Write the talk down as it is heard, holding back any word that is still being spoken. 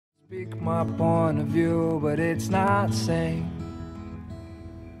Speak my point of view, but it's not same.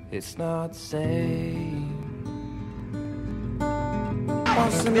 It's not same.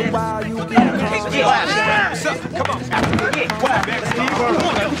 Once in a while you get come on.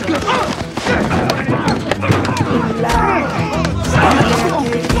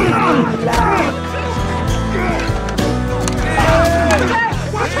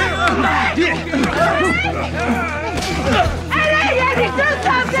 Eddie, do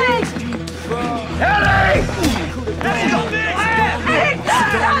something! Eddie! Eddie, do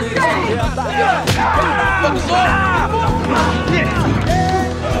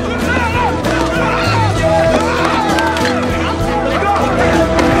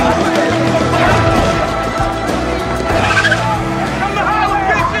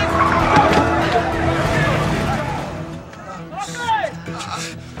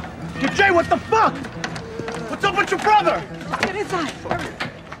Jay, what the fuck? What's up with your brother? Let's get inside.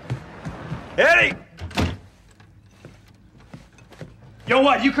 Eddie! Yo,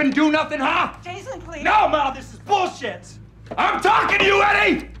 what? You couldn't do nothing, huh? Jason, please. No, Mal, this is bullshit. I'm talking to you,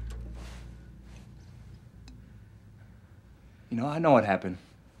 Eddie! You know, I know what happened.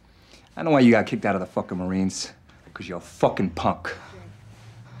 I know why you got kicked out of the fucking Marines. Because you're a fucking punk.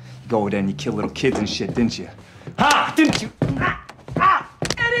 You go over there and you kill little kids and shit, didn't you? Ha! Didn't you?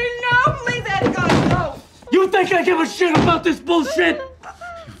 Eddie, no! Please, Eddie, go! No! You think I give a shit about this bullshit? You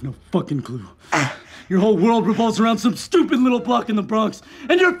have no fucking clue. Your whole world revolves around some stupid little block in the Bronx,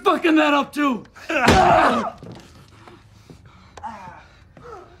 and you're fucking that up too! I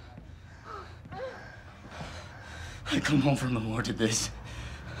come home from the war to this.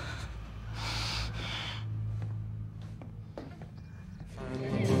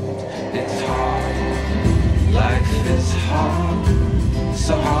 It's hard. Life is hard.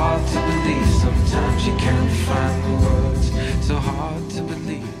 So hard to believe. Sometimes you can't find the words. So hard to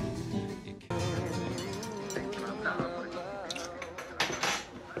believe.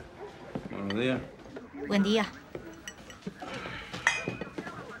 Buenos días. Buen día.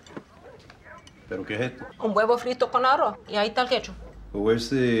 ¿Pero qué es esto? Un huevo frito con arroz. Y ahí está el ketchup. Well, where's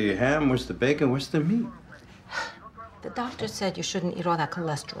the ham? Where's the bacon? Where's the meat? The doctor said you shouldn't eat all that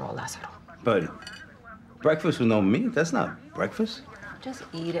cholesterol, Lázaro. But breakfast with no meat? That's not breakfast. Just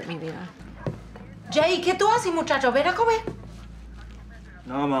eat it, mi vida. Jay, ¿qué tú haces, muchacho? Ven a comer.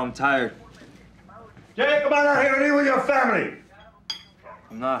 No, Mom, I'm tired. Jay, come on out here and eat with your family.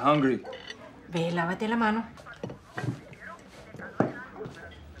 I'm not hungry. Ve, lávate la mano.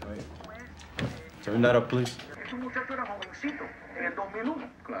 Turn that up, please.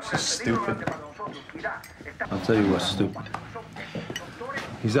 This is stupid. I'll tell you what's stupid.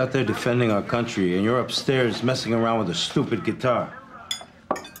 He's out there defending our country, and you're upstairs messing around with a stupid guitar.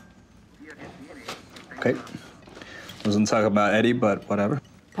 Okay. Wasn't talk about Eddie, but whatever.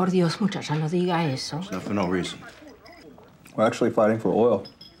 Por Dios, muchacha, no diga eso. It's not for no reason. We're actually fighting for oil.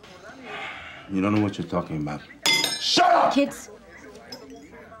 You don't know what you're talking about. Shut up! Kids.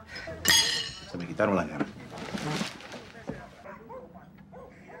 Se me quitaron la gana.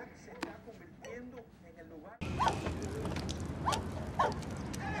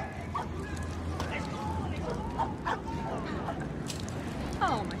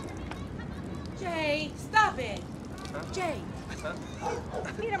 Oh, my... Jay, stop it. Jay.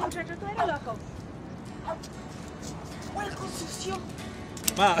 Mira, muchacho, tú eres loco. Huelgo sucio.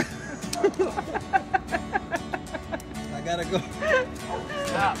 Ma. I gotta go.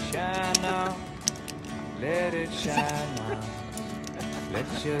 Shine now, let it shine now. Let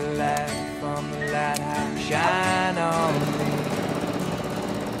your light from the lighthouse shine on me.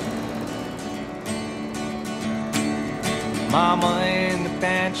 Mama in the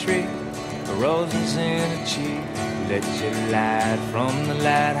pantry, roses in her cheek. Let your light from the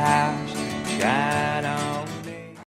lighthouse